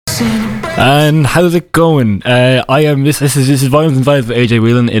And how's it going? I am this is Violence and Vibes with AJ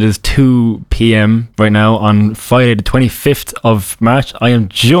Whelan. It is 2 p.m. right now on Friday the 25th of March. I am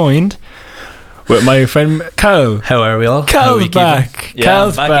joined with my friend Karl. How are we all? Karl's back. Yeah,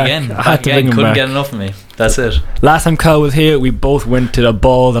 Karl's back again. I had to bring him Couldn't back. get enough of me. That's it. Last time Karl was here, we both went to the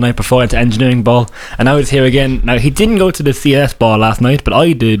ball the night before, to engineering ball, and now he's here again. Now he didn't go to the CS ball last night, but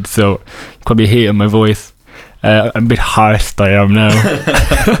I did, so you probably hear my voice. I'm a bit harsh, I am now.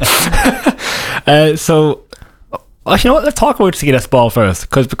 So, you know what? Let's talk about CS ball first,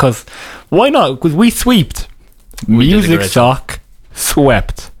 because why not? Because we sweeped. Music Shock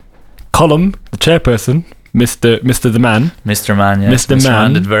swept. Colm, the chairperson, Mr. the Man. Mr. Man, yes. Mr.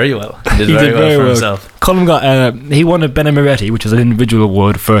 Man did very well. He did very well for himself. Colm got, he won a Bene Moretti, which is an individual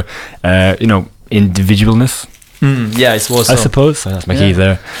award for, individualness. Yeah, I suppose so. I suppose. That's my keys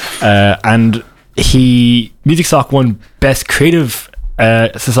there. And Music Sock won Best Creative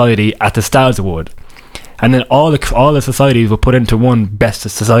Society at the Stars Award. And then all the societies were put into one Best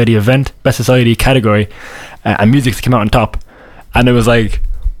Society event, Best Society category, and music came out on top. And it was like,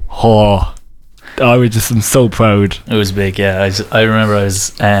 I'm so proud. It was big, yeah. I remember I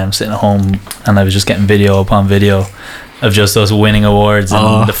was sitting at home and I was just getting video upon video of just us winning awards,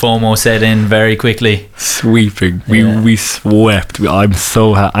 and the FOMO set in very quickly. Sweeping. We swept. I'm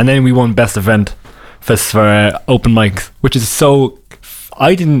so happy. And then we won Best Event for open mics, which is so...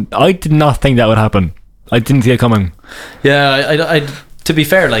 I did not think that would happen. I didn't see it coming. Yeah, I to be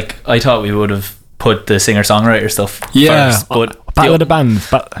fair, like, I thought we would have put the singer-songwriter stuff first, but Battle of the Bands.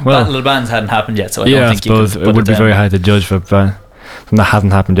 Battle of the Bands hadn't happened yet, so I don't think suppose you could put it would be very hard to judge for something that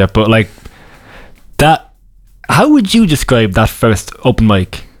hasn't happened yet. But like that, how would you describe that first open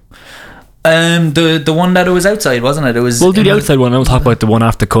mic? The one that it was outside, wasn't it? It was. We'll do the outside one. I'll talk about the one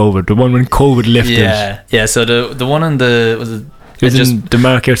after COVID, the one when COVID lifted. Yeah. So the one on the It was just in the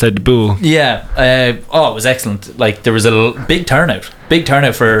mark outside the Bull. Yeah. It was excellent. Like, there was a big turnout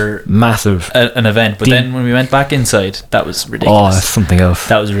for massive an event. But then when we went back inside, that was ridiculous. Oh, that's something else.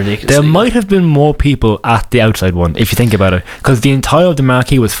 That was ridiculous. There might have been more people at the outside one, if you think about it, because the entire of the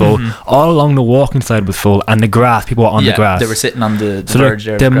marquee was full. All along the walking side was full, and the grass, people were on the grass. They were sitting on the so verge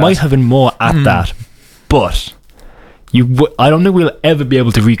there of the might grass. have been more at that, but I don't think we'll ever be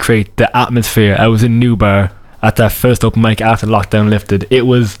able to recreate the atmosphere. I was in New Bar at that first open mic after lockdown lifted. It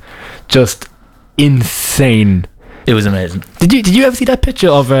was just insane. It was amazing. Did you ever see that picture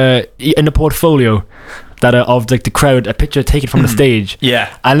of in the portfolio that of like the crowd, a picture taken from the stage?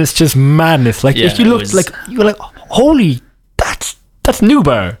 Yeah, and it's just madness. Like, if you looked like, you were like, holy, that's New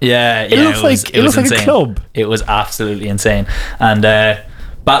Bar. Yeah, it looks like a club. It was absolutely insane. And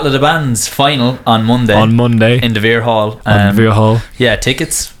Battle of the Bands final on Monday in the Veer Hall. Yeah,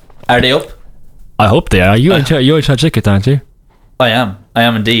 tickets, are they up? I hope they are. You're in charge tickets, aren't you? I am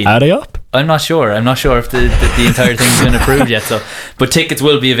indeed. Are they up? I'm not sure if the entire thing's been approved yet. So, but tickets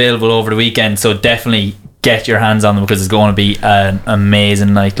will be available over the weekend. So definitely get your hands on them, because it's going to be an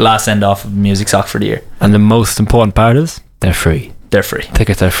amazing night. Last send off of Music Sock for the year. And the most important part is they're free. They're free.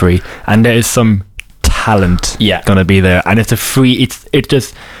 Tickets are free, and there is some talent going to be there, and it's a free. It's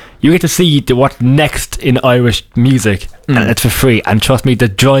just. You get to see what's next in Irish music, and it's for free. And trust me, the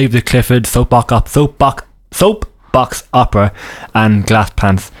Drive, the Clifford, Soapbox Opera, and Glass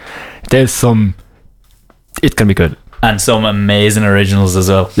Plants. It's going to be good. And some amazing originals as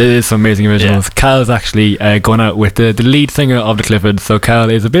well. There is some amazing originals. Yeah. Karl's actually gone out with the lead singer of the Clifford, so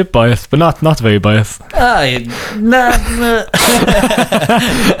Karl is a bit biased, but not very biased.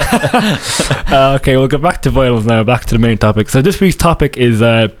 Okay, we'll get back to vinyls now, back to the main topic. So this week's topic is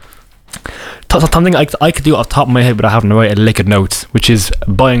something I could do off the top of my head, but I haven't written liquid notes, which is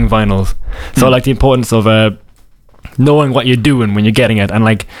buying vinyls. So like the importance of knowing what you're doing when you're getting it, and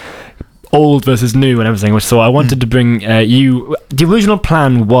like old versus new and everything. So I wanted to bring you. The original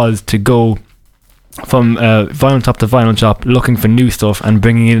plan was to go from vinyl shop to vinyl shop, looking for new stuff and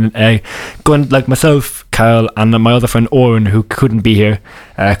bringing in going like myself, Karl, and my other friend Oren, who couldn't be here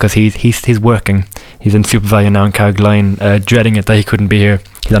because he's working. He's in Supervalue now in Carrigaline, dreading it that he couldn't be here.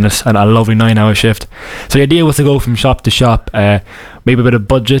 He's on a lovely 9-hour shift. So the idea was to go from shop to shop, maybe a bit of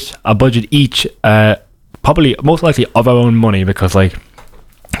a budget each, probably most likely of our own money, because like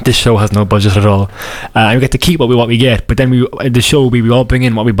this show has no budget at all, and we get to keep what we get, but then the show we all bring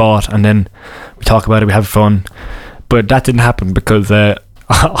in what we bought, and then we talk about it, we have fun. But that didn't happen because I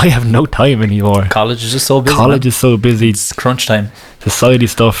have no time anymore. College is just so busy. It's crunch time. Society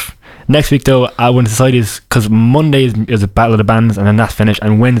stuff. Next week though, when society is, because Monday is a Battle of the Bands, and then that's finished,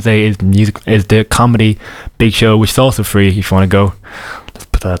 and Wednesday is the comedy big show, which is also free if you want to go.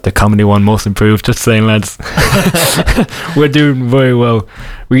 the comedy one most improved. Just saying, lads. We're doing very well.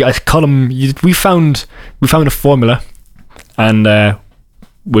 We found a formula, and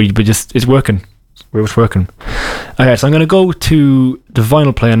it's working. It's working. Okay, so I'm gonna go to the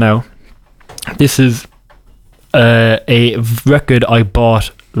vinyl player now. This is a record I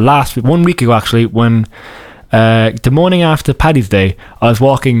bought 1 week ago, actually, when the morning after Paddy's Day, I was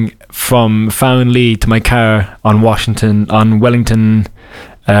walking from Foundley to my car on Wellington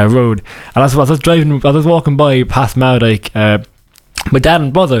Road, and as I was walking by past Mowdyke, my dad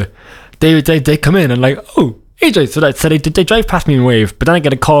and brother, they come in and like, oh, AJ, so they drive past me and wave, but then I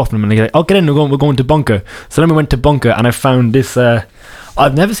get a call from them and they're like, oh, get in, we're going to Bunker. So then we went to Bunker and I found this,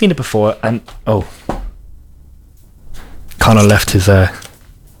 I've never seen it before, and Connor left his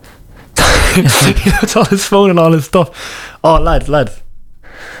he left all his phone and all his stuff. Oh, lads.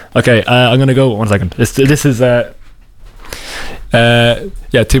 Okay, I'm gonna go 1 second. This is 2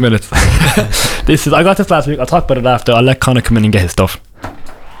 minutes. I got this last week. I'll talk about it after. I'll let Connor come in and get his stuff.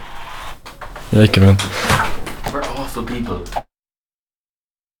 Yeah, come in. We're awful people.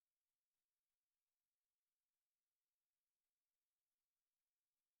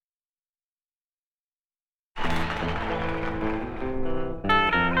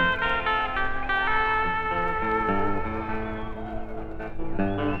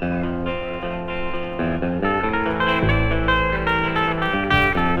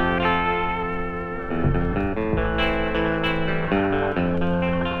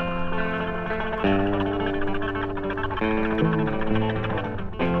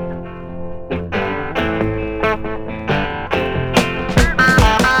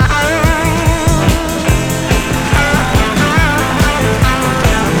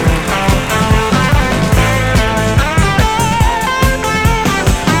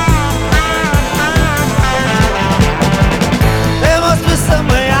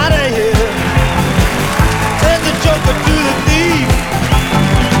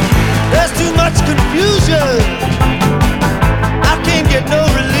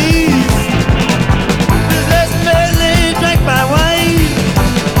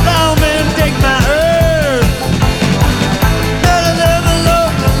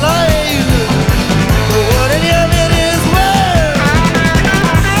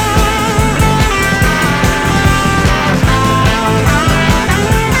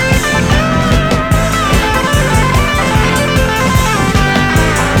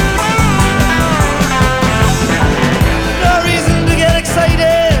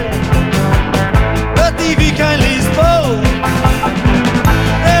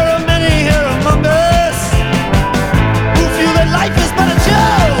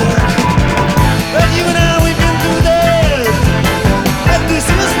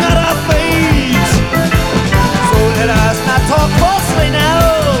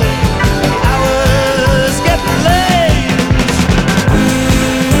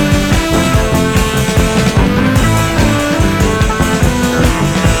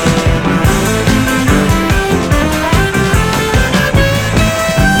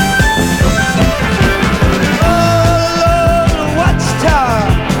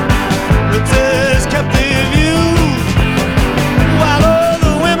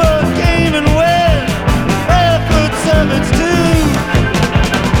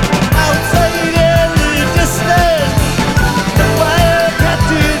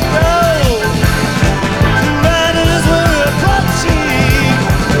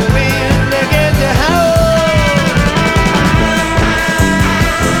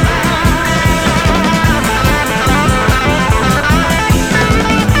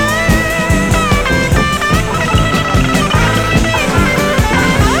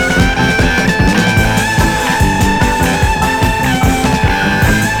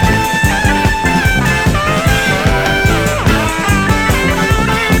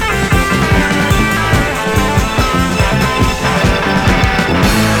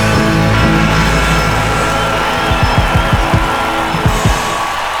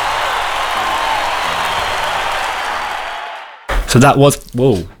 So that was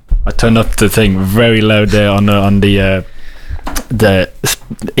I turned up the thing very loud there on the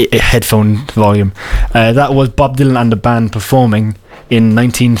headphone volume. That was Bob Dylan and the band performing in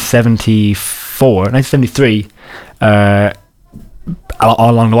 1973. All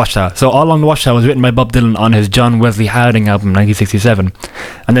Along the Watchtower. So All Along the Watchtower was written by Bob Dylan on his John Wesley Harding album 1967,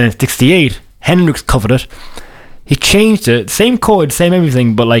 and then in 68 Hendrix covered it. He changed it, same chord, same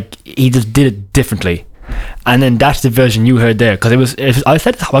everything, but like he just did it differently. And then that's the version you heard there, because it was I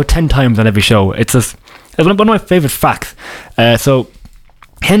said it about 10 times on every show. It's one of my favourite facts. So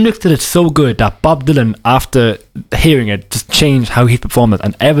Hendrix did it so good that Bob Dylan, after hearing it, just changed how he performed it,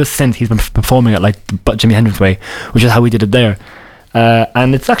 and ever since he's been performing it like the Jimi Hendrix way, which is how he did it there.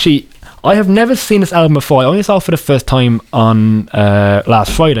 And it's actually, I have never seen this album before. I only saw it for the first time on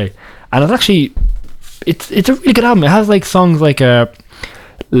last Friday, and it's actually it's a really good album. It has like songs like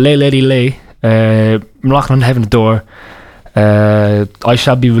Lay Lady Lay, Knocking on Heaven's Door, I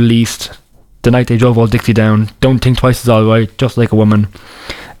Shall Be Released, The Night They Drove All Dixie Down, Don't Think Twice Is Alright, Just Like a Woman,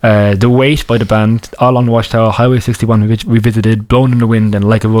 The Weight by the band, All on the Watchtower, Highway 61 Revisited, Blown in the Wind, and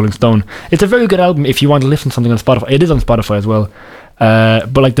Like a Rolling Stone. It's a very good album if you want to listen to something on Spotify. It is on Spotify as well.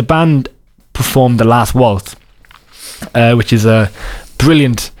 But like the band performed The Last Waltz, which is a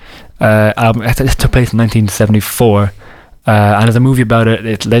brilliant album. It took place in 1974. And there's a movie about it.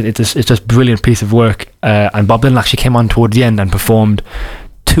 It's just a brilliant piece of work. And Bob Dylan actually came on towards the end and performed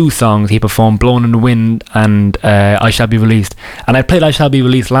 2 songs. He performed Blown in the Wind and I Shall Be Released. And I played I Shall Be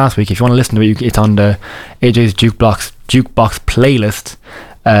Released last week. If you want to listen to it, it's on the AJ's Jukebox playlist.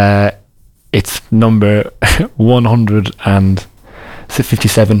 It's number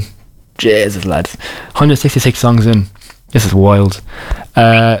 157. Jesus, lads. 166 songs in. This is wild.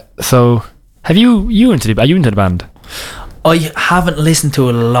 So, are you into the band? I haven't listened to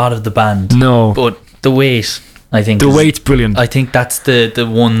a lot of the band. No. But The Weight, I think. The Weight's brilliant. I think that's the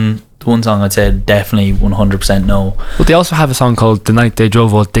one song I'd say definitely 100% no. But they also have a song called The Night They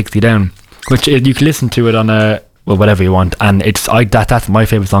Drove All Dixie Down, which you can listen to it on whatever you want, and that's my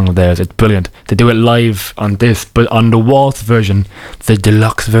favourite song of theirs. It's brilliant. They do it live on this, but on the waltz version, the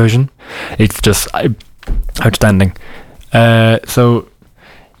deluxe version, it's just outstanding. So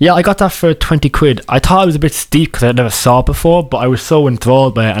yeah, I got that for 20 quid. I thought it was a bit steep because I never saw it before, but I was so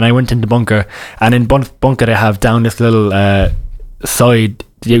enthralled by it, and I went into Bunker, and in Bunker they have down this little side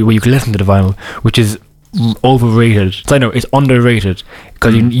where you can listen to the vinyl, which is overrated. So I know it's underrated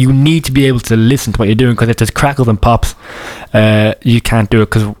because you need to be able to listen to what you're doing, because if there's crackles and pops, you can't do it.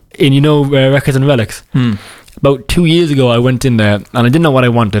 Because Records and Relics, about 2 years ago I went in there and I didn't know what I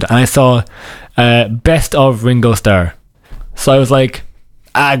wanted, and I saw Best of Ringo Starr, so I was like,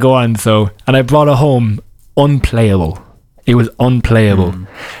 go on. And I brought it home, unplayable. It was unplayable,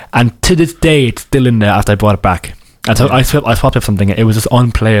 and to this day it's still in there after I brought it back. And so I swapped up something. It was just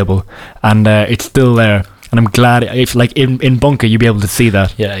unplayable, and it's still there. And I'm glad if like in Bunker you'd be able to see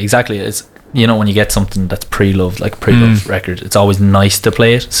that. Yeah, exactly. It's, when you get something that's pre-loved, like a pre-loved record, it's always nice to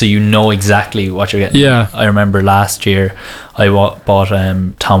play it, so you know exactly what you're getting. Yeah. I remember last year I bought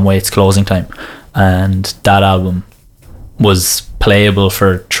Tom Waits' Closing Time, and that album was playable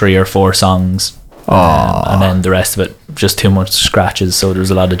for 3 or 4 songs. And then the rest of it just too much scratches, so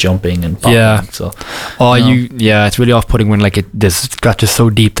there's a lot of jumping and popping. Yeah. So it's really off-putting when like there's scratches so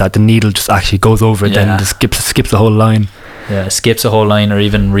deep that the needle just actually goes over it, then it just skips the whole line. Yeah, skips a whole line or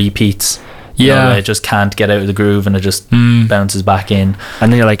even repeats. Yeah, it just can't get out of the groove and it just bounces back in.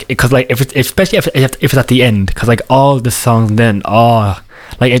 And then you're like, because like especially if it's at the end, because like all the songs then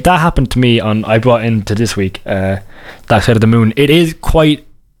like if that happened to me I brought into this week Dark Side of the Moon,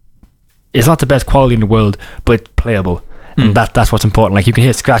 it's not the best quality in the world, but it's playable, and that's what's important. Like you can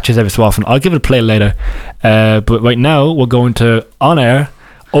hear scratches every so often. I'll give it a play later, but right now we're going to on air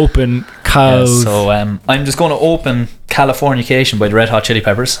open Karl's. I'm just going to open Californication by the Red Hot Chili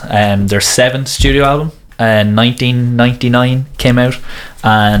Peppers, their 7th studio album, 1999 came out,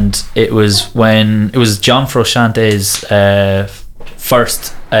 and it was John Frusciante's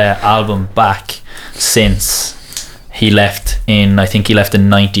first album back since he left in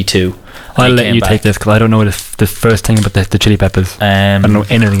 92. I'll let you take this because I don't know the first thing about the Chili Peppers. I don't know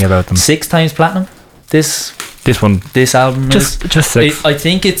anything about them. 6 times platinum. This album just 6. I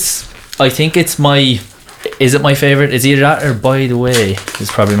think it's my. Is it my favorite? It's either that or By the Way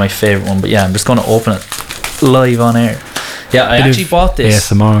is probably my favorite one. But yeah, I'm just going to open it live on air. Yeah, I actually bought this.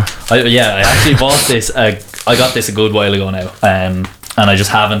 ASMR. I actually bought this. I got this a good while ago now. And I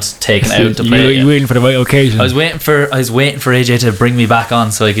just haven't taken out to play it. You waiting for the right occasion. I was waiting for AJ to bring me back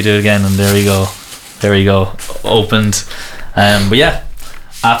on so I could do it again, and there we go, opened. But yeah,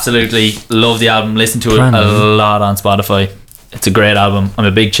 absolutely love the album. Listen to it a lot on Spotify. It's a great album. I'm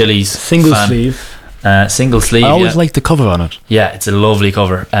a big Chili's single fan. Single sleeve. I always like the cover on it. Yeah, it's a lovely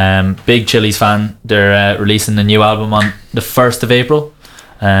cover. Big Chili's fan. They're releasing a new album on the 1st of April.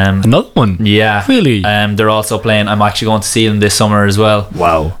 Another one? Yeah. Really? They're also playing. I'm actually going to see them this summer as well.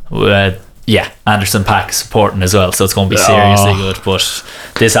 Wow. Anderson .Paak supporting as well, so it's going to be seriously good. But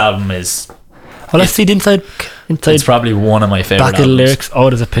this album is. Well, let's see the inside. It's probably one of my favourite back of the lyrics. Oh,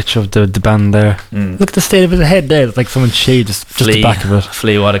 there's a picture of the band there. Look at the state of his head there. It's like someone shaved just the back of it.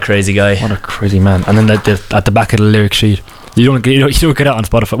 Flea, what a crazy guy. What a crazy man. And then at the back of the lyric sheet, You don't get it on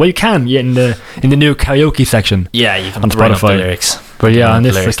Spotify. Well, you can, in the new karaoke section. Yeah, you can on bring up the Spotify. lyrics. But yeah, on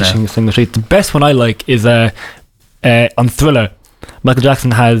this lyrics freaking single sheet, the best one I like is on Thriller. Michael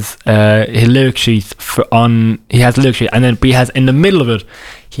Jackson has his lyric sheet he has a lyric sheet, and then he has in the middle of it,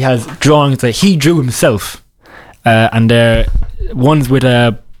 he has drawings that he drew himself, and one's with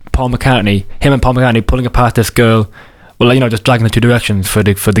Paul McCartney, him and Paul McCartney pulling apart this girl. Well, just dragging the two directions for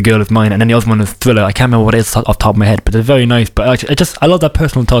the girl is mine, and then the other one is Thriller. I can't remember what it is off the top of my head, but it's very nice. But I love that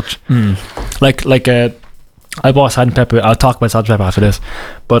personal touch. Like I bought Salt and Pepper. I'll talk about Salt and Pepper after this,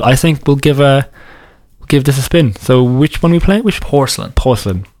 but I think we'll give this a spin. So which one we play? Which Porcelain. I'll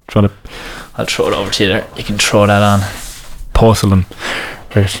throw it over to you there. You can throw that on. Porcelain.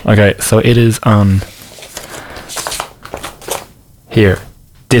 Right. Okay. So it is on here.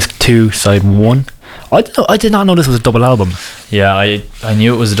 Disc 2, side 1. I did not know this was a double album. Yeah, I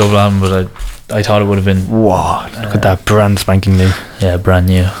knew it was a double album, but I thought it would have been. Wow, look at that, brand spanking new. Yeah, brand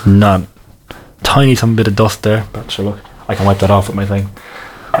new. Not tiny, some bit of dust there. But sure, look, I can wipe that off with my thing.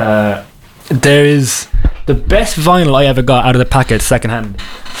 There is the best vinyl I ever got out of the packet secondhand.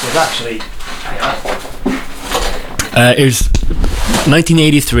 Was actually it was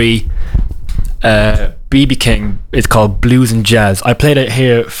 1983. BB King. It's called Blues and Jazz. I played it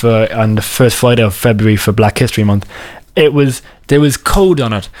here on the first Friday of February for Black History Month. There was code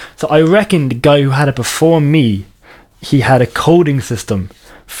on it, so I reckon the guy who had it before me, he had a coding system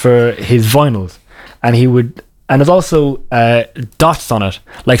for his vinyls, and there's also dots on it,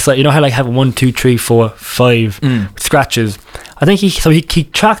 like, so you know how have 1, 2, 3, 4, 5 scratches. I think he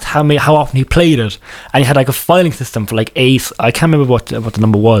tracked how often he played it, and he had like a filing system for like 8. I can't remember what the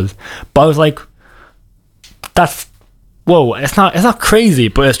number was, but I was like, that's whoa. It's not crazy,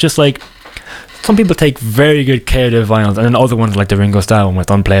 but it's just like some people take very good care of their vinyls, and then other ones like the Ringo Starr one with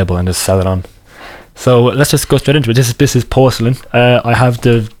unplayable and just sell it on. So let's just go straight into it. This is Porcelain. I have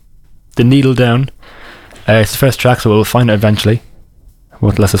the needle down. It's the first track, so we'll find it eventually.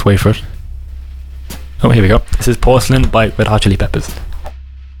 Let's just wait for it. Oh, here we go. This is Porcelain by Red Hot Chili Peppers.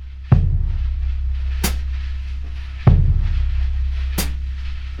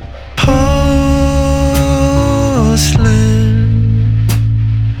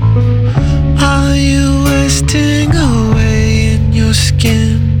 Are you wasting away in your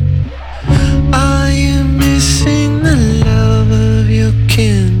skin? Are you missing the love of your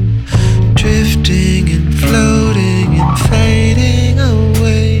kin? Drifting and floating and fading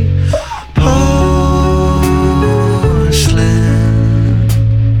away. Porcelain.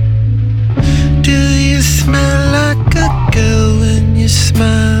 Do you smell like a girl when you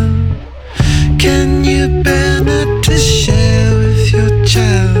smile? Can you bear not to share with your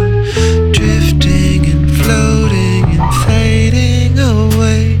child? Drifting and floating and fading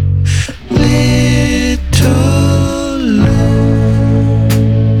away. Little Lou,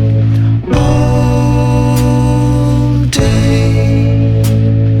 all day.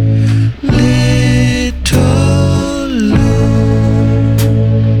 Little Lou.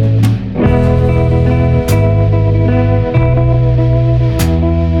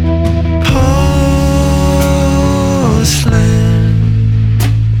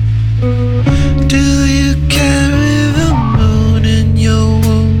 Do you carry the moon in your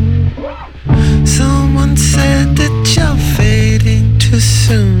womb? Someone said that you're fading too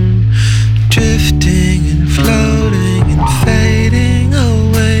soon. Drifting and floating and fading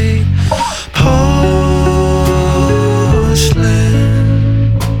away. Porcelain.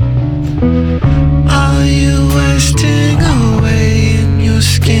 Are you wasting away in your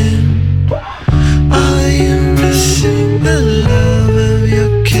skin? Are you missing the love of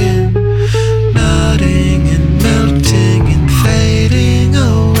your kin? Nodding and melting and fading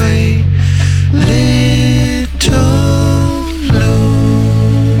away. Little Lou,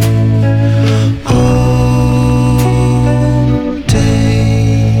 all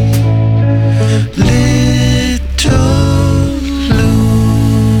day. Little Lou.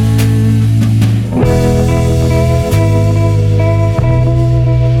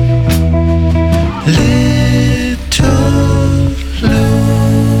 Little Lou,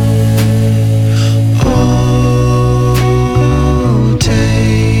 all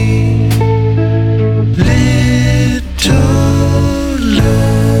day. Little Lou.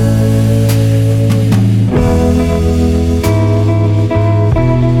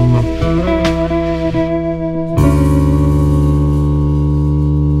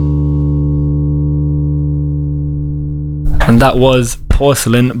 And that was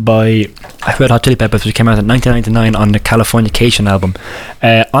Porcelain by Red Hot Chili Peppers, which came out in 1999 on the Californication album.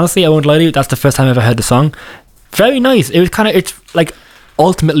 Honestly, I won't lie to you, that's the first time I ever heard the song. Very nice. It's like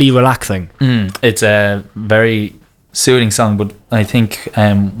ultimately relaxing. It's very soothing song. But I think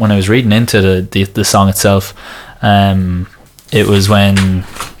when I was reading into the song itself, it was when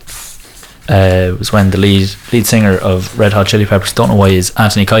the lead singer of Red Hot Chili Peppers, don't know why, is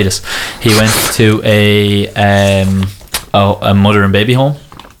Anthony Kiedis. He went to a mother and baby home,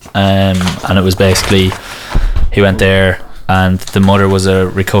 and it was basically, he went there and the mother was a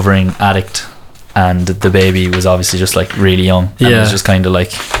recovering addict and the baby was obviously just like really young, and it was just kind of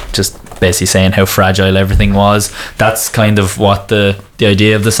like just basically saying how fragile everything was. That's kind of what the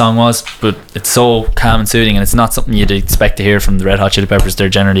idea of the song was, but it's so calm and soothing, and it's not something you'd expect to hear from the Red Hot Chili Peppers. They're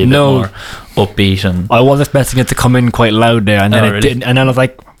generally a bit more upbeat, and I was expecting it to come in quite loud there, and then it didn't, and then I was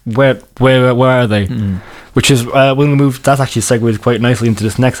like, where are they? Which is when we move, that's actually segued quite nicely into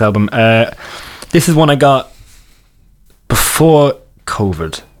this next album. This is one I got before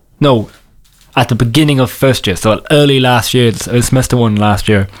COVID, at the beginning of first year, so early last year, semester 1 last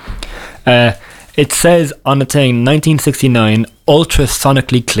year. It says on the thing 1969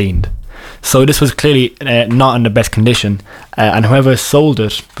 ultrasonically cleaned, so this was clearly not in the best condition, and whoever sold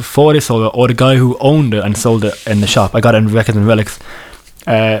it before they sold it, or the guy who owned it and sold it in the shop, I got it in Records and Relics,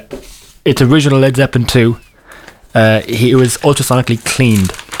 it's original Led Zeppelin 2. It was ultrasonically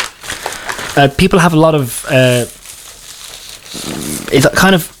cleaned. People have a lot of it's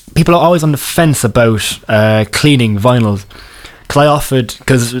kind of, people are always on the fence about cleaning vinyls,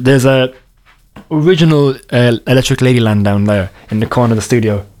 because there's a original Electric Ladyland down there in the corner of the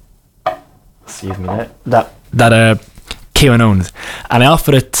studio, excuse me, that Kieran owns, and I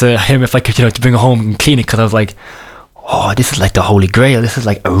offered it to him if I could, to bring it home and clean it, because I was like, oh, this is like the holy grail. This is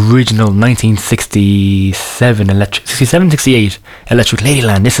like original 1967 68 Electric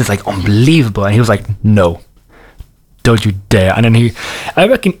Ladyland. This is like unbelievable. And he was like, no, don't you dare. And then I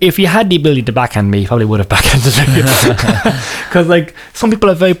reckon if he had the ability to backhand me, he probably would have backhanded me. Because like some people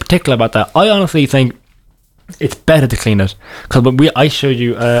are very particular about that. I honestly think it's better to clean it, because I showed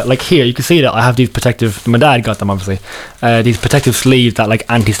you like here you can see that I have these protective, my dad got them obviously, these protective sleeves, that like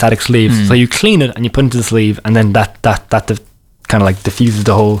anti-static sleeves, so you clean it and you put it into the sleeve, and then that kind of like diffuses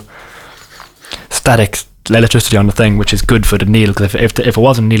the whole static electricity on the thing, which is good for the needle, because if it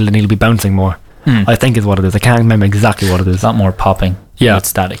wasn't needle, the needle would be bouncing more. I think is what it is. I can't remember exactly what it is. It's not more popping, it's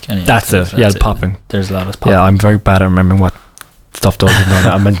static anyway. That's it. It's popping. There's a lot of popping. Yeah, I'm very bad at remembering what stuff does.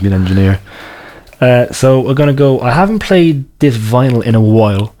 I'm meant to be an engineer. So we're gonna go. I haven't played this vinyl in a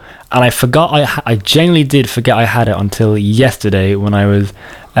while, and I forgot. I genuinely did forget I had it until yesterday when I was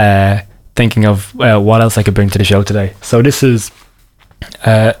thinking of what else I could bring to the show today. So this is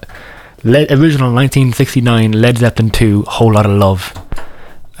original 1969 Led Zeppelin 2, Whole Lot of Love.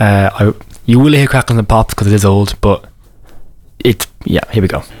 You will hear crackles and pops because it is old, but here we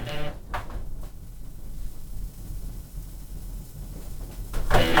go.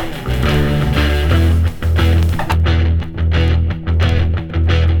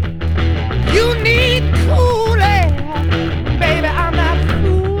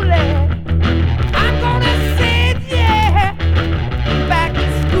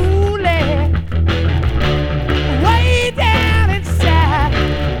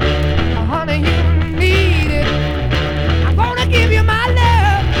 Give you my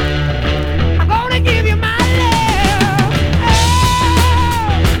love.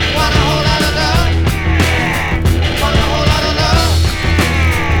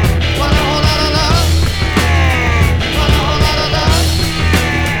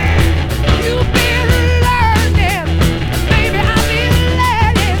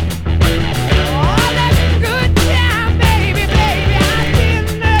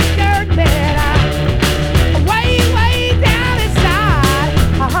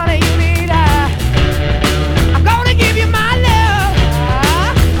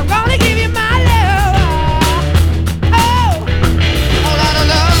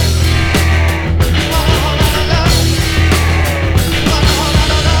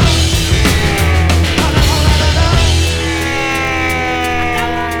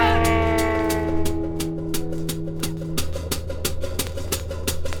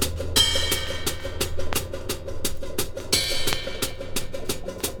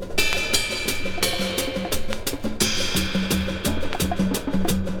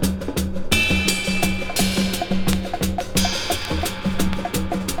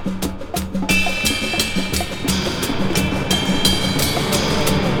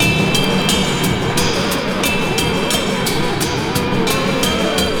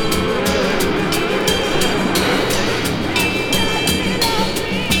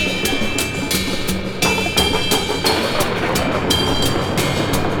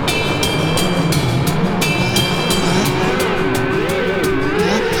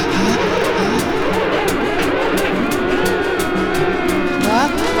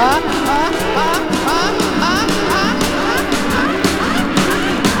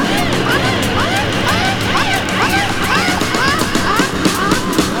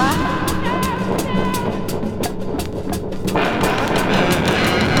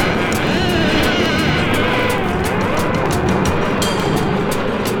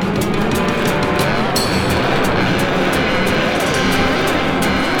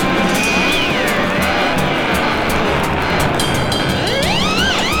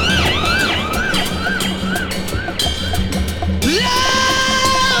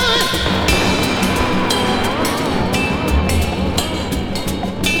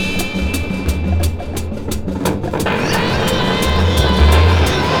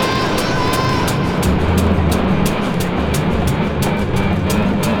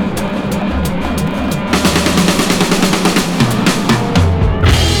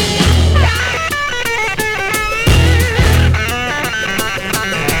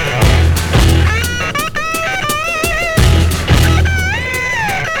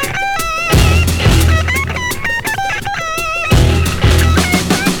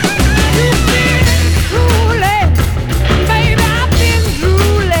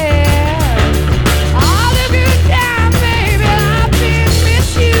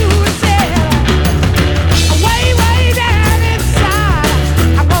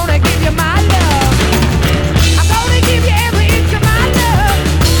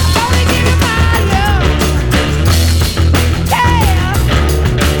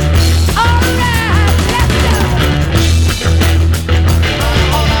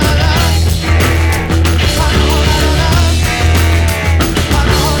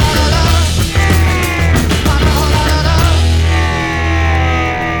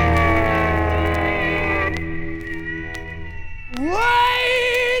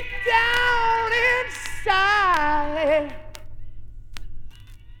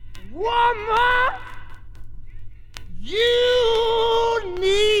 you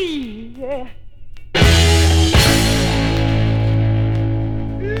need.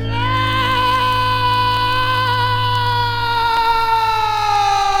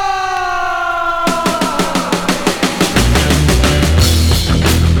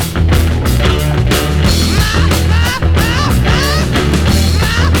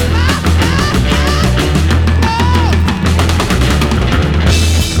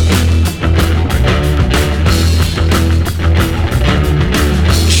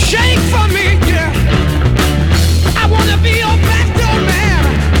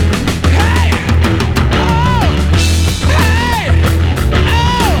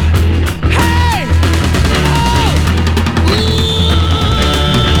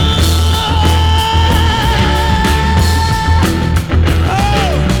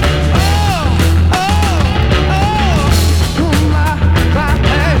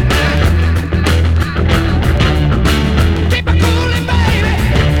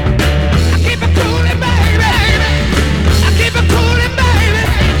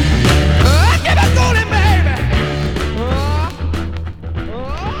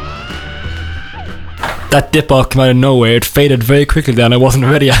 That dip off came out of nowhere. It faded very quickly then. I wasn't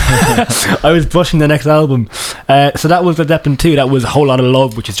ready. I was brushing the next album. So that was Led Zeppelin 2. That was A Whole Lot of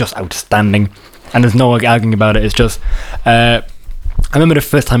Love, which is just outstanding. And there's no arguing about it. It's just... I remember the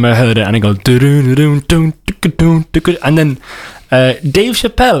first time I heard it and it goes... And then Dave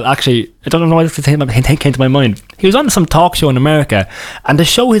Chappelle, actually, I don't know why this came to my mind. He was on some talk show in America, and to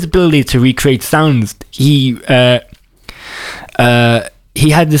show his ability to recreate sounds, he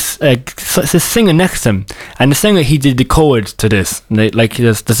had this singer next to him, and the singer, he did the chords to this. And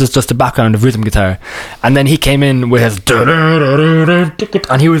this is just the background of rhythm guitar, and then he came in with his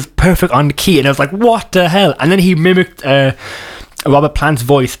and he was perfect on the key, and I was like, what the hell? And then he mimicked Robert Plant's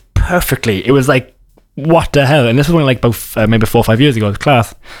voice perfectly. It was like, what the hell? And this was only like about maybe 4 or 5 years ago. It was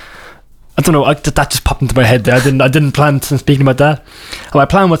class. I don't know, that just popped into my head there. I didn't plan on speaking about that. And my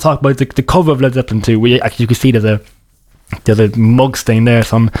plan was to talk about the cover of Led Zeppelin 2, where actually you can see there's a mug stain there.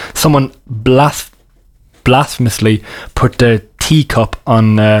 Someone blasphemously put the teacup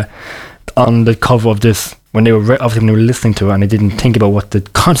on the cover of this when they were obviously when they were listening to it, and they didn't think about what the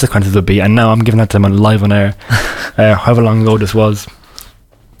consequences would be. And now I'm giving that to them live on air, however long ago this was.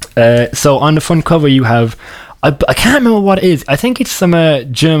 So on the front cover you have, I can't remember what it is. I think it's some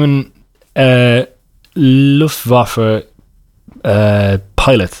German Luftwaffe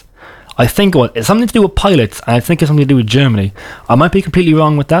pilots. I think it's something to do with pilots, and I think it's something to do with Germany. I might be completely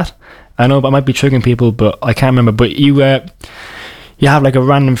wrong with that. I know, but I might be triggering people, but I can't remember. But you have like a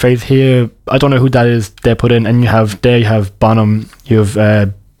random face here. I don't know who that is. They put in, and you have Bonham. You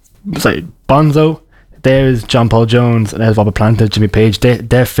have Bonzo. There's John Paul Jones, and there's Robert Plant, Jimmy Page.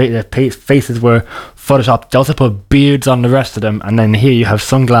 Their faces were photoshopped. They also put beards on the rest of them, and then here you have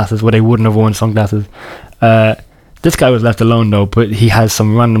sunglasses where they wouldn't have worn sunglasses. This guy was left alone though, but he has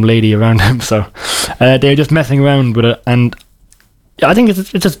some random lady around him, so they're just messing around with it, and I think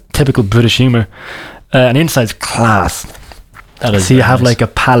it's just typical British humour. And the inside's class. That is so you have nice. like a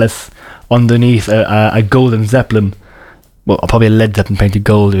palace underneath a golden Zeppelin. Well, probably a Led Zeppelin painted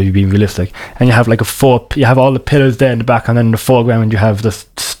gold if you're being realistic. And you have like you have all the pillars there in the back, and then in the foreground you have the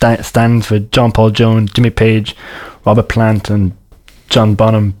stands for John Paul Jones, Jimmy Page, Robert Plant, and John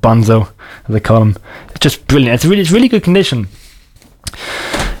Bonham, Bonzo, as they call him. It's just brilliant. It's really good condition.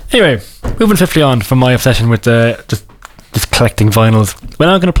 Anyway, moving swiftly on from my obsession with just collecting vinyls. We're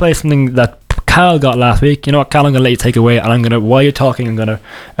now going to play something that Karl got last week. You know what, Karl, I'm going to let you take away, and while you're talking, I'm going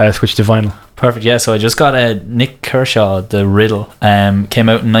to switch to vinyl. Perfect, yeah. So I just got Nick Kershaw, The Riddle. Came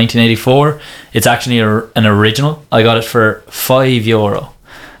out in 1984. It's actually an original. I got it for €5.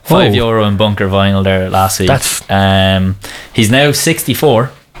 €5 in bunker vinyl there last week. He's now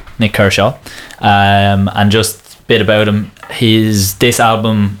 64, Nick Kershaw. And just a bit about him. This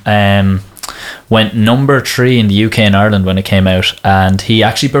album went number 3 in the UK and Ireland when it came out, and he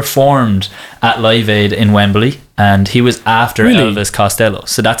actually performed at Live Aid in Wembley, and he was after Elvis Costello.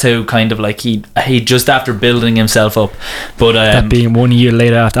 So that's how kind of like he just after building himself up. But that being 1 year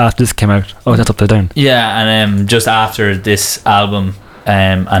later after this came out. Oh, that's upside down. Yeah, and just after this album,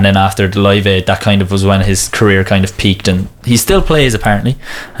 and then after the Live Aid, that kind of was when his career kind of peaked, and he still plays apparently.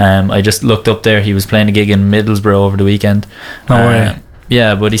 I just looked up there, he was playing a gig in Middlesbrough over the weekend. No way.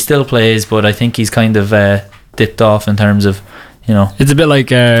 Yeah, but he still plays, but I think he's kind of dipped off in terms of, you know. It's a bit like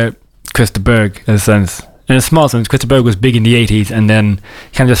Chris de Burgh in a sense. In a small sense, Chris de Burgh was big in the 80s and then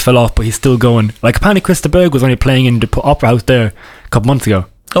he kind of just fell off, but he's still going. Like apparently Chris de Burgh was only playing in the Opera House there a couple months ago.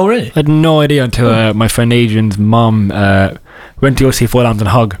 Oh really? I had no idea until my friend Adrian's mom went to go see Four Lambs and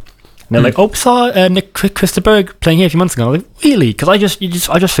Hog, And they're like, "Oh, saw Nick Christenberg playing here a few months ago." I'm like, really? Because I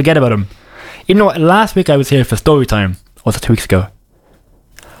just forget about him. You know, last week I was here for story time. Or was it 2 weeks ago?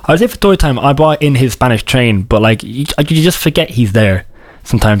 I was here for story time. I brought in his Spanish Train, but like you just forget he's there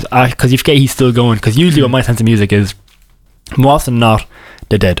sometimes because you forget he's still going. Because usually what my sense of music is, more often than not,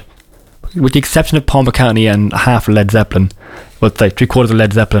 they're dead. With the exception of Paul McCartney and half Led Zeppelin, but like 3/4 of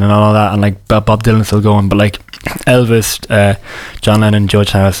Led Zeppelin and all that, and like Bob Dylan's still going, but like Elvis, John Lennon,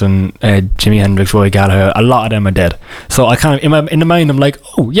 George Harrison, Jimi Hendrix, Roy Gallagher, a lot of them are dead. So I kind of in the mind I'm like,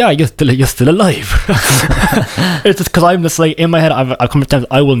 oh yeah, you're still alive. It's just because I'm just like in my head I've come to terms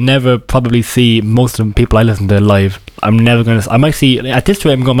I will never probably see most of the people I listen to live. I'm never gonna. I might see at this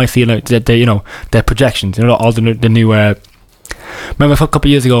rate. Might see like their projections. You know, all the new. Remember a couple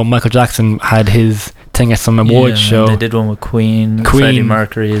of years ago, Michael Jackson had his thing at some awards show. They did one with Queen, Freddie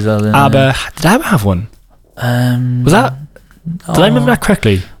Mercury as well. ABBA. Did ABBA have one? Was that? Did I remember that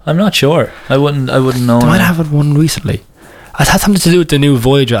correctly? I'm not sure. I wouldn't know. They might have one recently. It had something to do with the new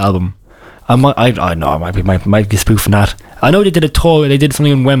Voyager album. I know I might be spoofing that. I know they did a tour. They did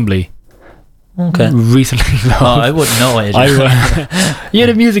something in Wembley. Okay. Recently. I wouldn't know it. You're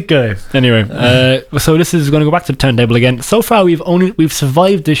the music guy. Anyway, so this is going to go back to the turntable again. So far, we've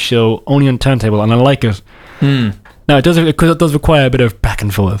survived this show only on turntable, and I like it. Now it does require a bit of back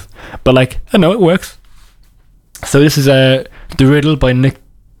and forth, but like I know it works. So this is The Riddle by Nick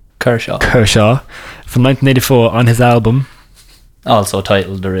Kershaw from 1984 on his album, also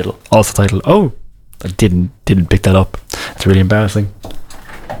titled The Riddle. Oh, I didn't pick that up. It's really embarrassing.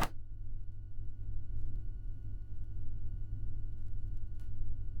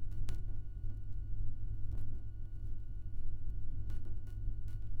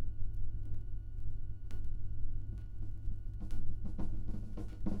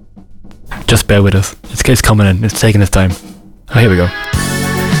 Just bear with us. It's coming in. It's taking its time. Oh, here we go.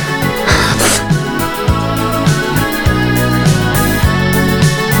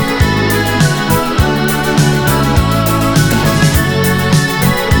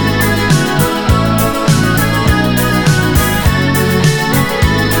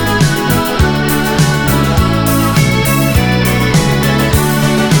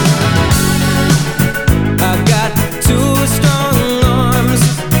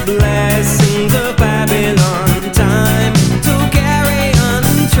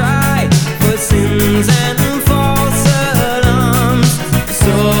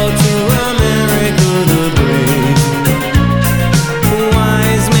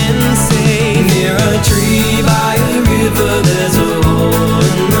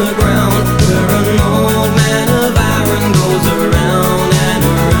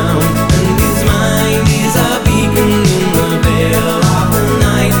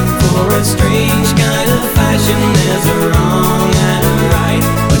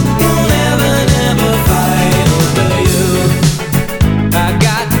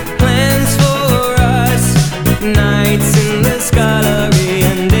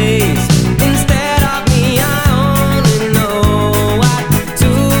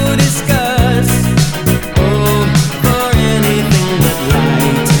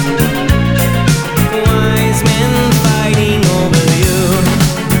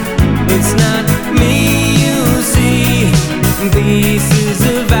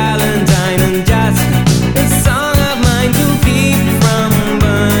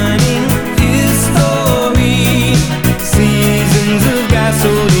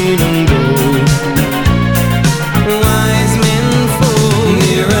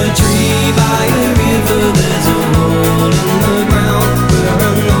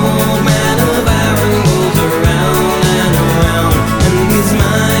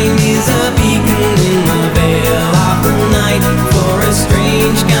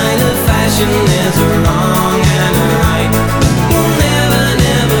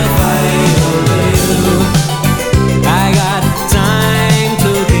 I got time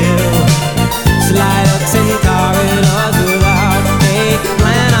to kill.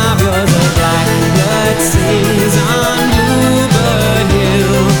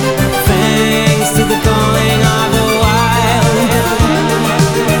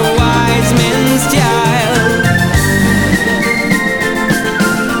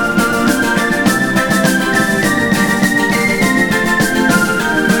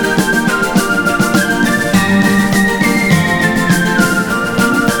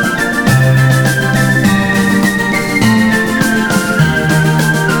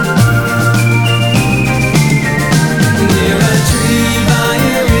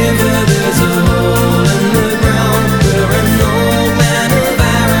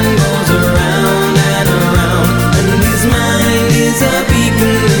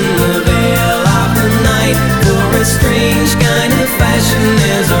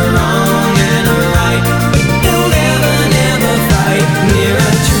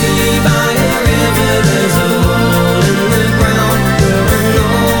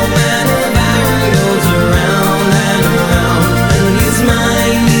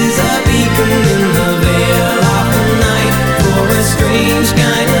 strange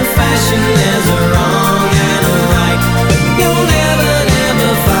kind of fashion. There's a wrong and a right. You'll never,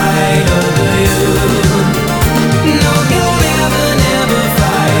 never fight over you. No, you'll never, never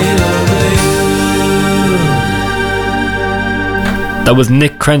fight over you. That was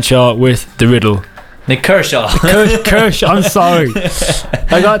Nick Crenshaw with The Riddle. Nick Kershaw. Kershaw, I'm sorry.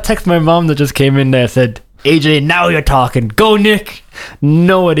 I got a text from my mom that just came in there, said, AJ, now you're talking. Go, Nick.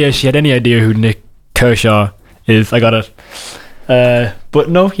 No idea she had any idea who Nick Kershaw is. I got it. But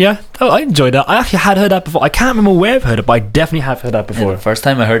no, yeah. Oh, I enjoyed that. I actually had heard that before. I can't remember where I've heard it, but I definitely have heard that Yeah, before. the first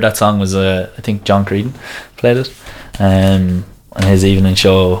time I heard that song was I think John Creedon played it on his evening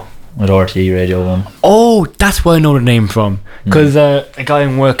show with RTE Radio 1. Oh, that's where I know the name from. Because a guy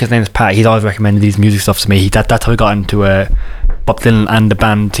in work, his name's Pat, he's always recommended these music stuff to me. That's how I got into Bob Dylan and the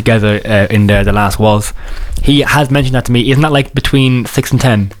band together in there, The Last Waltz. He has mentioned that to me. Isn't that like between 6 and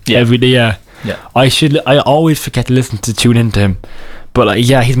 10 every day? Yeah. I always forget to tune into him. But like,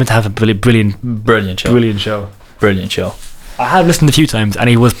 yeah, he's meant to have a brilliant show. I have listened a few times, and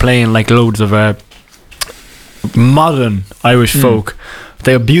he was playing like loads of modern Irish folk.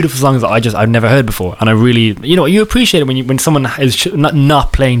 They are beautiful songs that I've never heard before, and I really, you appreciate it when someone is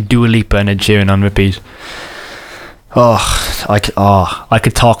not playing Dua Lipa and Ed Sheeran on repeat. I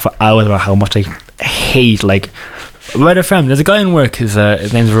could talk for hours about how much I hate like Red FM. There's a guy in work. His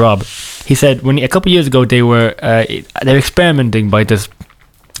name's Rob. He said a couple of years ago they were experimenting by this.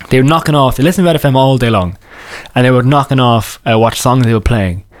 They were knocking off. They listened to Red FM all day long, and they were knocking off what songs they were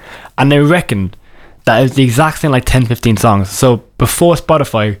playing, and they reckoned that it was the exact same, like 10-15 songs. So before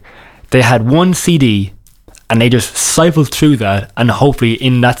Spotify, they had one CD, and they just cycled through that, and hopefully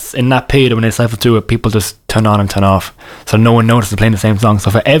in that period when they cycled through it, people just turn on and turn off, so no one noticed they're playing the same song.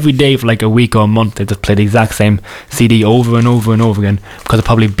 So for every day for like a week or a month, they just play the exact same CD over and over and over again, because it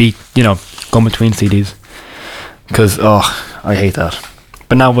probably beat going between CDs. Because I hate that.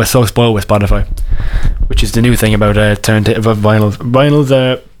 But now we're so spoiled with Spotify, which is the new thing about vinyls. Vinyls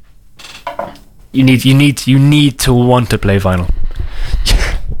you need to want to play vinyl.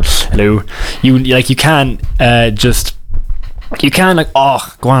 Hello. You can't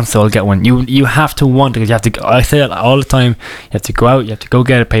go on, so I'll get one. You have to want it, because you have to. I say that all the time. You have to go out, you have to go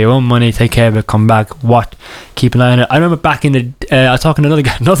get it, pay your own money, take care of it, come back, keep an eye on it. I remember back in the I was talking to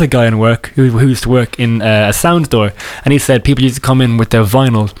another guy in work who used to work in a sound store, and he said people used to come in with their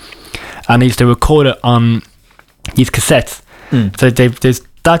vinyls, and they used to record it on these cassettes. So they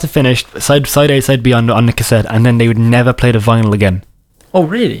start to finish, side A, side B on the cassette, and then they would never play the vinyl again. Oh,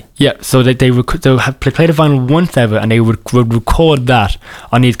 really? Yeah, so they have played the vinyl once ever, and they would record that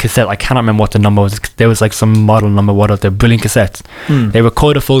on these cassettes. I cannot remember what the number was. There was like some model number, they're brilliant cassettes. They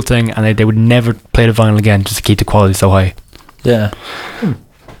record the full thing, and they would never play the vinyl again, just to keep the quality so high. Yeah.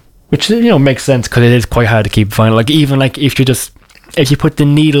 Which makes sense, because it is quite hard to keep vinyl. Like even like if you put the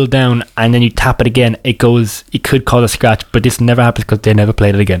needle down and then you tap it again, it could cause a scratch, but this never happens because they never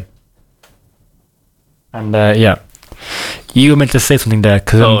played it again. And yeah. You were meant to say something there.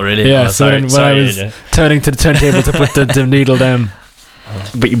 Oh, really? Yeah, oh, so sorry, when I was turning to the turntable to put the needle down,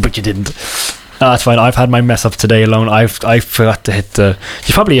 but you didn't. That's fine. I've had my mess up today alone. I forgot to hit the.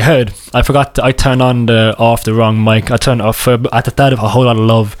 You probably heard. I turned on off the wrong mic. I turned off at the start of A Whole Lot of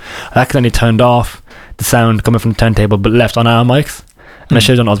Love. I accidentally turned off the sound coming from the turntable, but left on our mics, and I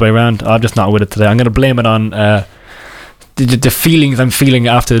should have done it all the way around. I'm just not with it today. I'm going to blame it on the feelings I'm feeling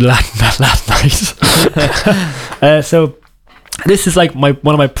after last night. So this is like one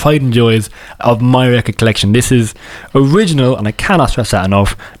of my pride and joys of my record collection. This is original, and I cannot stress that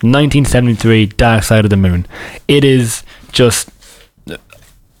enough, 1973 Dark Side of the Moon. It is just...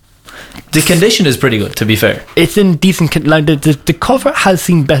 The condition is pretty good, to be fair. It's in decent... the cover has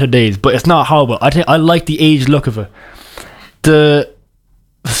seen better days, but it's not horrible. I like the aged look of it. For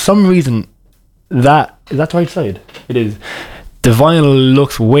some reason, is that the right side? It is. The vinyl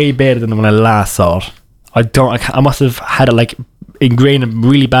looks way better than when I last saw it. I must have had it like ingrained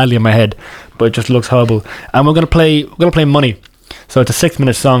really badly in my head, but it just looks horrible. And we're gonna play Money. So it's a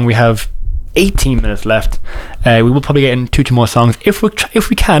 6-minute song. We have 18 minutes left. We will probably get in 2 more songs if we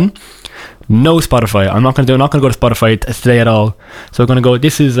can. No Spotify. I'm not gonna go to Spotify today at all. So we're gonna go.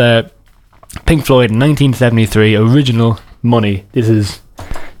 This is Pink Floyd 1973 original Money. This is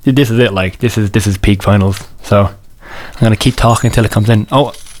it. Like this is peak finals. So I'm gonna keep talking until it comes in.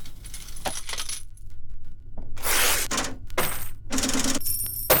 Oh.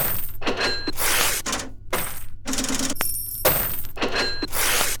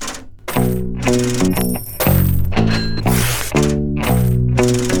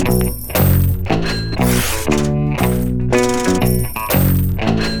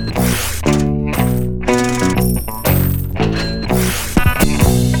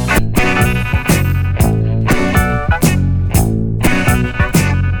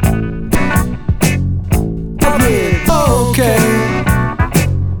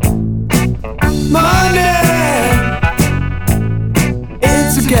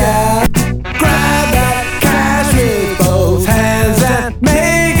 together. Grab that cash with both hands and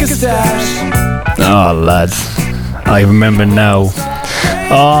make a stash. Oh, lads, I remember now.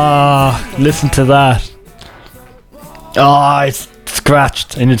 Oh, listen to that. Oh, it's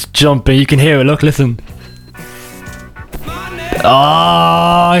scratched and it's jumping. You can hear it. Look, listen.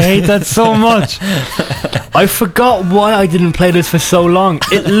 Oh, I hate that so much. I forgot why I didn't play this for so long.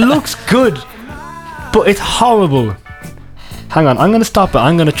 It looks good, but it's horrible. Hang on, I'm going to stop it.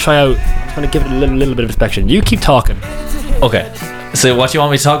 I'm going to try out. I'm going to give it a little bit of inspection. You keep talking. Okay. So what do you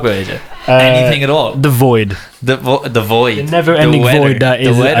want me to talk about, AJ? Anything at all? The void. The void. The never-ending void that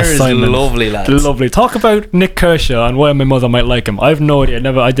is the weather assignment. is lovely, lads. Lovely. Talk about Nick Kershaw and why my mother might like him. I've no idea. I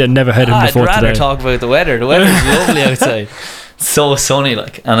never heard him before I'd rather today. talk about the weather. The weather is lovely outside. So sunny,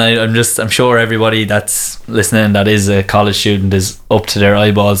 like, and I'm sure everybody that's listening that is a college student is up to their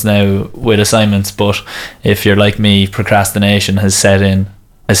eyeballs now with assignments. But if you're like me, procrastination has set in.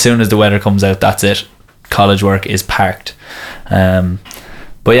 As soon as the weather comes out, that's it. College work is parked. But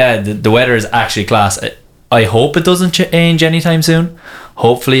yeah, the weather is actually class. I hope it doesn't change anytime soon.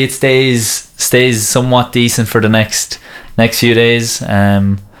 Hopefully it stays somewhat decent for the next few days.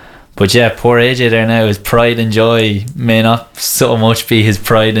 But yeah, poor AJ there now, his pride and joy may not so much be his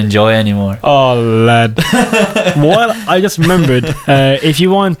pride and joy anymore. Oh, lad. Well, I just remembered, if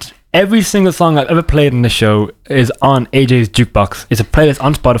you want, every single song I've ever played in the show is on AJ's Jukebox. It's a playlist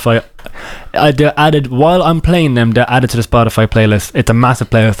on Spotify. They're added, while I'm playing them, they're added to the Spotify playlist. It's a massive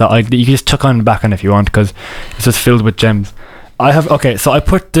playlist that you can just chuck on the back end if you want, because it's just filled with gems. So I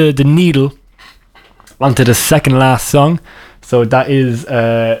put the needle onto the second last song. So that is...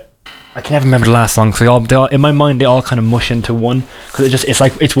 I can never remember the last song, so they all, in my mind they all kind of mush into one, because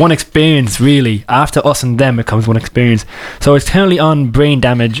it's one experience really. After Us and Them, it comes one experience. So it's currently on Brain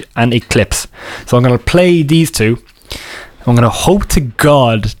Damage and Eclipse. So I'm going to play these two. I'm going to hope to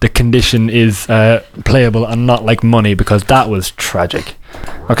God the condition is playable and not like Money, because that was tragic.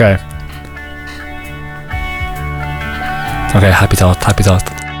 Okay, happy thoughts.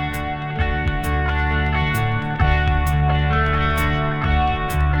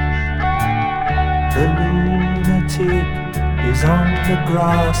 The lunatic is on the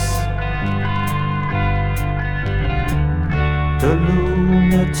grass. The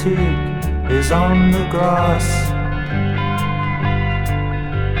lunatic is on the grass.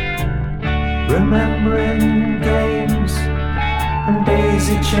 Remembering games and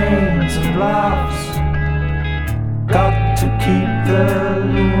daisy chains and laughs. Got to keep the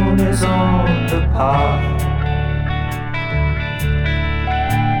loonies on the path.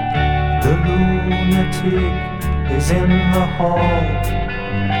 The lunatic is in the hall.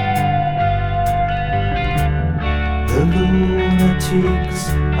 The lunatics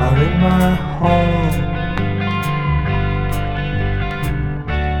are in my hall.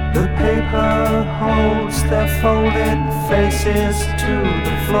 The paper holds their folded faces to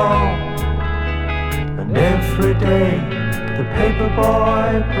the floor. And every day the paper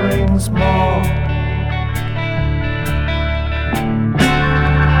boy brings more.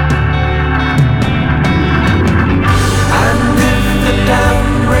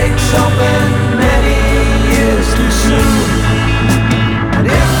 Dam breaks open many years too soon. And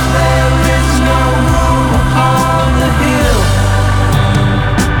if there is no room upon the hill,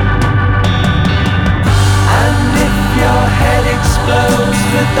 and if your head explodes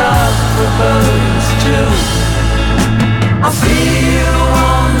without proposed to, I'll see you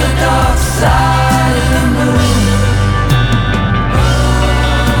on the dark side of the moon.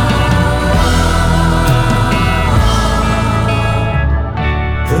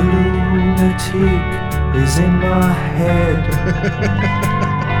 The lunatic is in my head.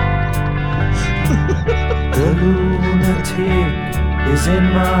 The lunatic is in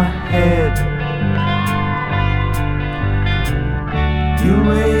my head. You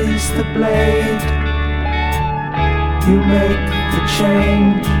raise the blade, you make the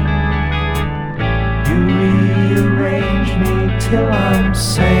change. You rearrange me till I'm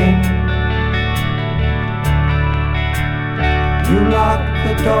sane. You lock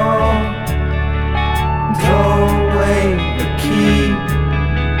the door, throw away the key.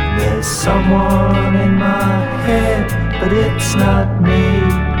 There's someone in my head, but it's not me.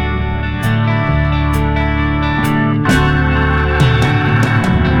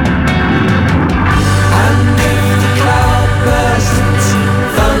 And if the cloud bursts,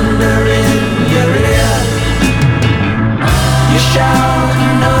 thunder in your ear, you shout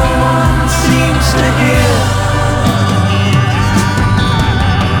and no one seems to hear.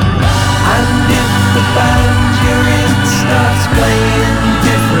 The band you're in starts playing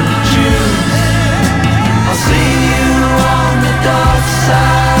different tunes. I'll see you on the dark side.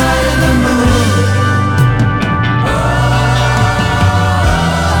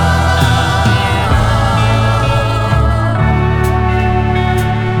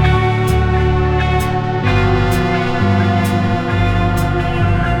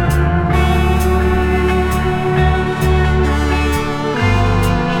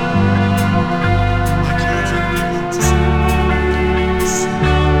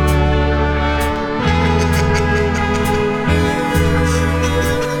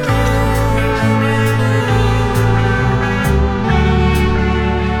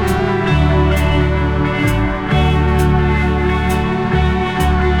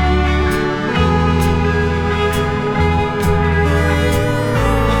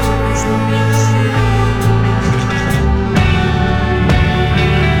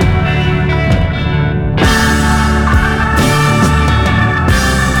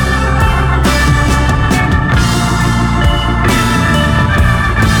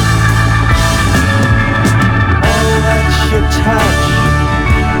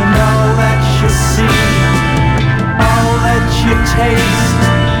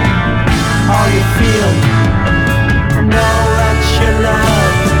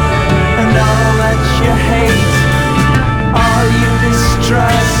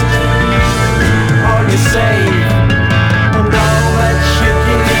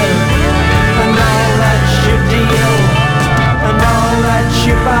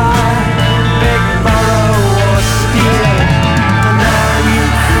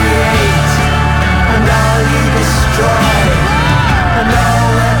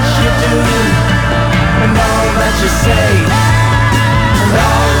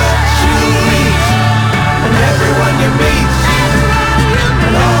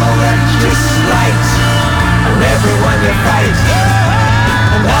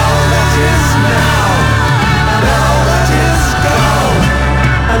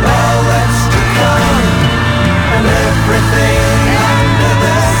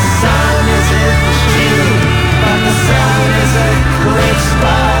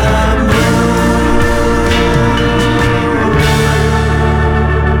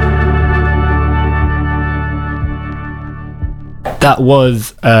 That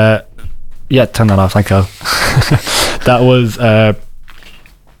was yeah, turn that off, thank you. That was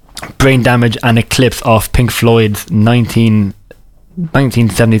Brain Damage and Eclipse off Pink Floyd's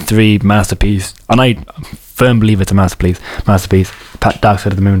 1973 masterpiece, and I firm believe it's a masterpiece. Dark Side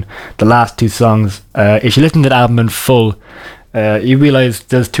of the Moon. The last two songs, if you listen to the album in full, you realise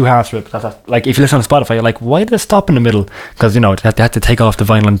there's two halves to it. Like if you listen on Spotify, you're like, why did it stop in the middle? Because they had to take off the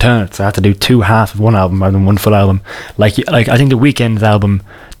vinyl and turn it, so I had to do two halves of one album rather than one full album. Like I think the Weeknd's album,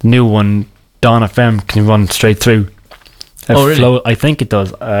 the new one, Dawn FM, can run straight through. Oh, really? I think it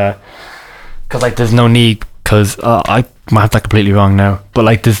does. Because like there's no need. Because I might have that completely wrong now, but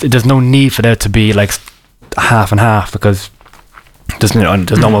like there's no need for there to be like half and half, because there's no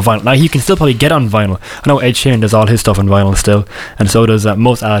more vinyl. Now you can still probably get on vinyl. I know Ed Sheeran does all his stuff on vinyl still, and so does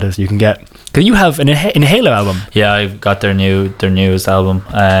most artists. You can get, because you have an Inhaler album. Yeah, I've got their newest album,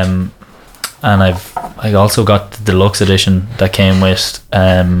 and I also got the deluxe edition that came with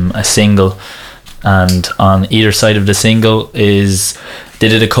a single, and on either side of the single is they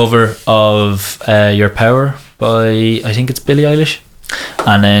did a cover of Your Power by, I think it's Billie Eilish,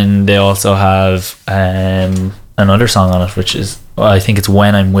 and then they also have another song on it, which is, I think it's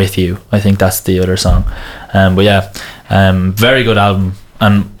When I'm With You. I think that's the other song. But yeah, very good album,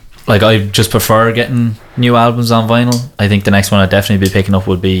 and like I just prefer getting new albums on vinyl. I think the next one I'd definitely be picking up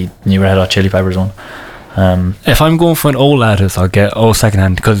would be new Red Hot Chili Peppers one. If I'm going for an old artist, I'll get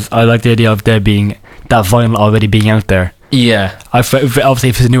secondhand, because I like the idea of there being that vinyl already being out there. Yeah, obviously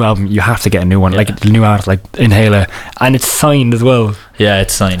if it's a new album, you have to get a new one, like the new artist, like Inhaler, and it's signed as well. Yeah,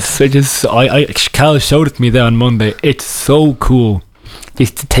 it's signed. So Karl showed it to me there on Monday. It's so cool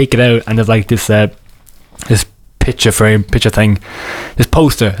just to take it out, and there's like this picture thing, this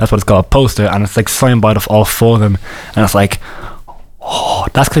poster, that's what it's called, poster, and it's like signed by all four of them, and it's like, oh,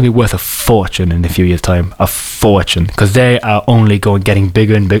 that's going to be worth a fortune in a few years' time. A fortune. Because they are only getting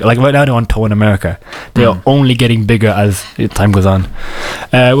bigger and bigger. Like right now they're on tour in America. They are only getting bigger as time goes on.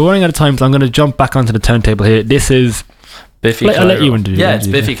 We're running out of time, so I'm going to jump back onto the turntable here. This is Biffy Clyro. I'll let you introduce. Yeah, it's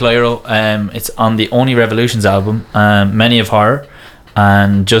Biffy Clyro. It's on the Only Revolutions album, Many of Horror.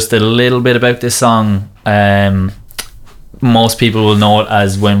 And just a little bit about this song. Most people will know it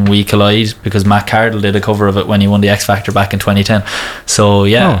as When We Collide, because Matt Cardle did a cover of it when he won the X Factor back in 2010. So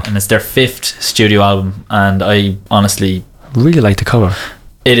yeah, and it's their 5th studio album, and I honestly really like the cover.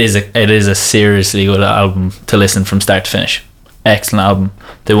 It is a seriously good album to listen from start to finish. Excellent album.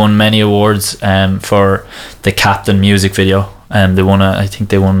 They won many awards for the Captain music video, and I think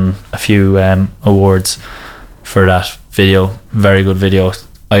they won a few awards for that video. Very good video.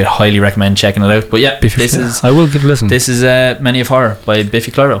 I highly recommend checking it out. But yeah, I will give a listen. This is Many of Horror by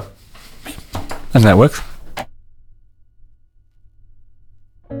Biffy Clyro. And that works.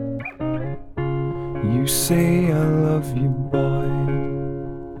 You say I love you, boy,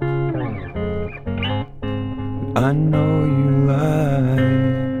 but I know you lie.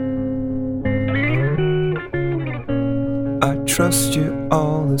 I trust you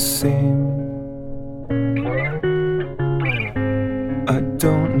all the same. I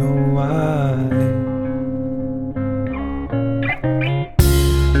don't know why.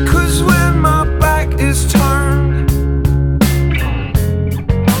 'Cause when my back is turned,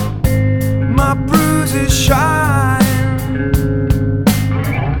 my bruises shine.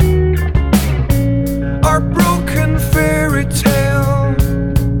 Our broken fairy tale,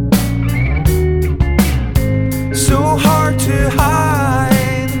 so hard to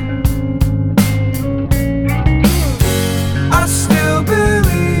hide. I still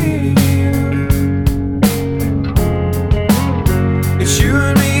believe it's you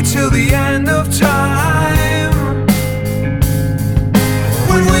and me till the end of time.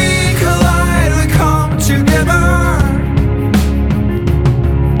 When we collide, we come together.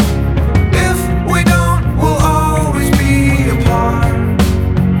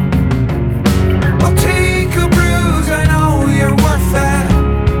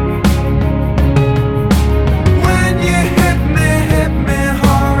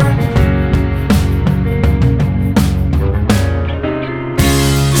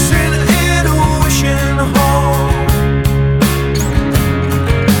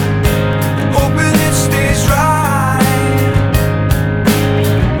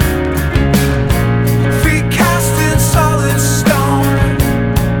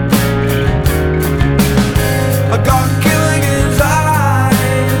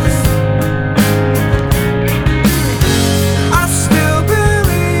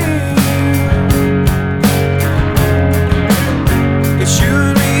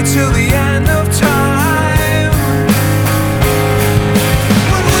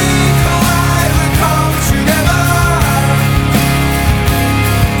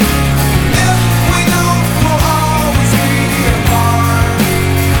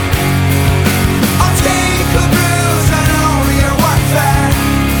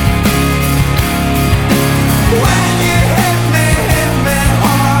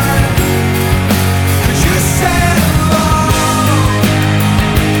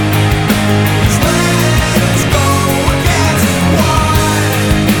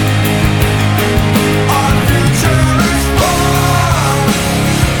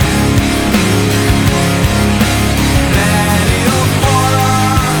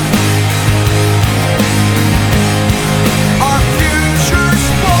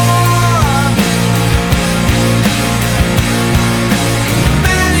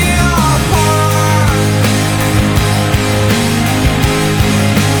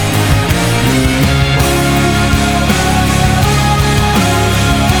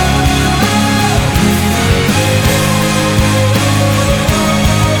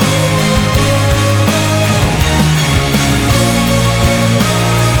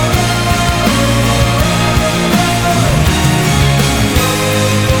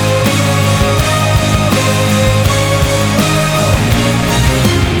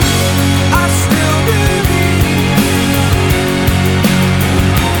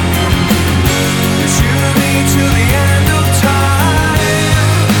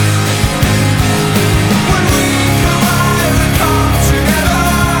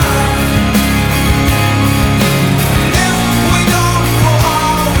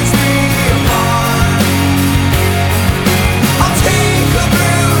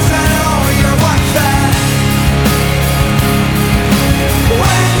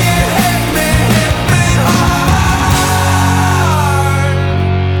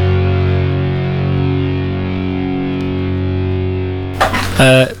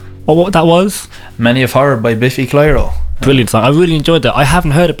 What that was? Many of Horror by Biffy Clyro. Brilliant song. I really enjoyed that. I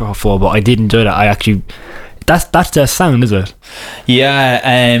haven't heard it before, but I did enjoy that. I actually, that's their sound, is it?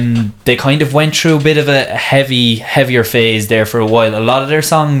 Yeah, they kind of went through a bit of a heavier phase there for a while. A lot of their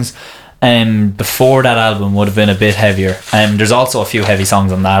songs before that album would have been a bit heavier. There's also a few heavy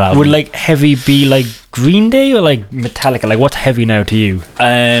songs on that album. Would like heavy be like Green Day or like Metallica? Like what's heavy now to you?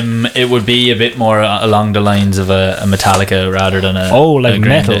 It would be a bit more along the lines of a Metallica rather than a like a Green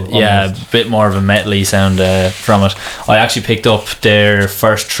metal. Day. Yeah, a bit more of a metal-y sound from it. I actually picked up their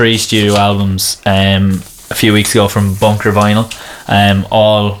first 3 studio albums a few weeks ago from Bunker Vinyl.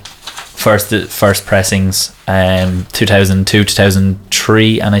 All first pressings, 2002,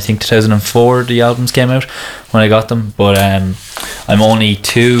 2003, and I think 2004 the albums came out when I got them. But I've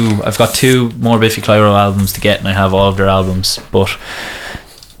got 2 more Biffy Clyro albums to get, and I have all of their albums. But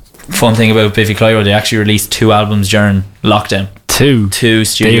fun thing about Biffy Clyro, they actually released 2 albums during lockdown. 2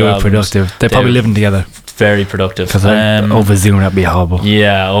 studio They were albums. productive. They're probably living together. Very productive. Because over Zoom that'd be horrible.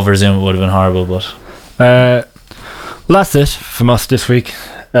 Yeah, over Zoom it would have been horrible, but well, that's it from us this week.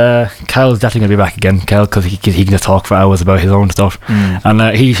 Karl's definitely going to be back again, Karl, because he can just talk for hours about his own stuff.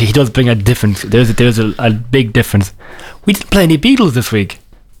 And he does bring a difference. There's a big difference. We didn't play any Beatles this week.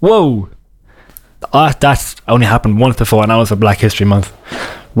 Whoa. That's only happened once before, and that was for Black History Month.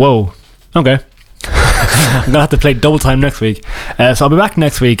 Whoa. Okay. I'm going to have to play double time next week. So I'll be back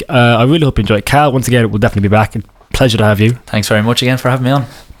next week. I really hope you enjoy it. Karl, once again, will definitely be back. Pleasure to have you. thanks very much again for having me on.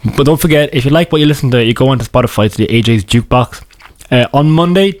 But don't forget, if you like what you listen to, you go onto Spotify to the AJ's Jukebox. On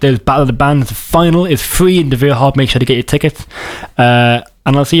Monday, there's Battle of the Bands. The final is free in the Veer Hall. Make sure to get your tickets.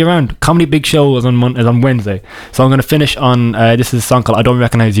 And I'll see you around. Comedy Big Show is on Wednesday. So I'm going to finish on this is a song called I Don't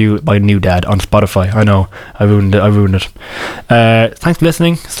Recognize You by New Dad on Spotify. I know, I ruined it. Thanks for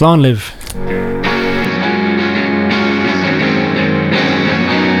listening. Slán live.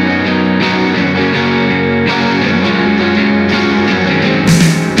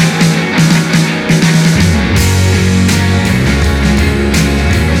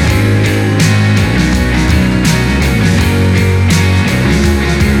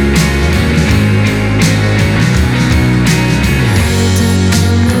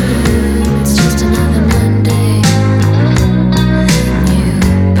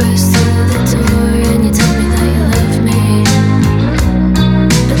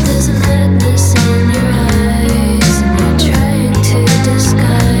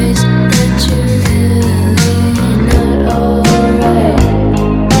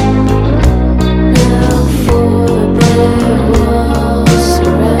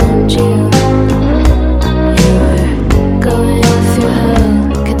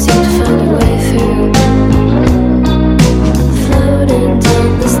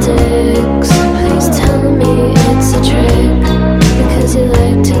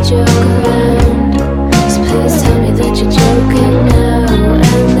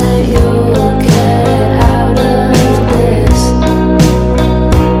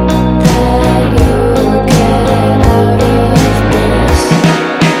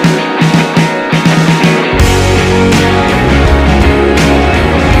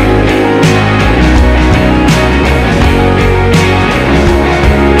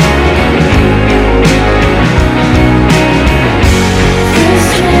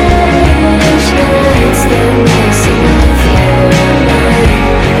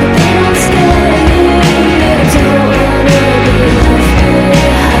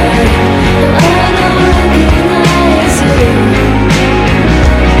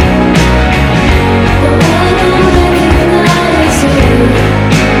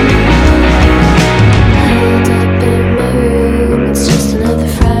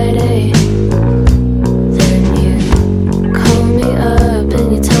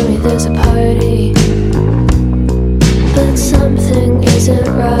 But something isn't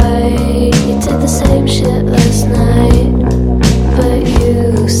right.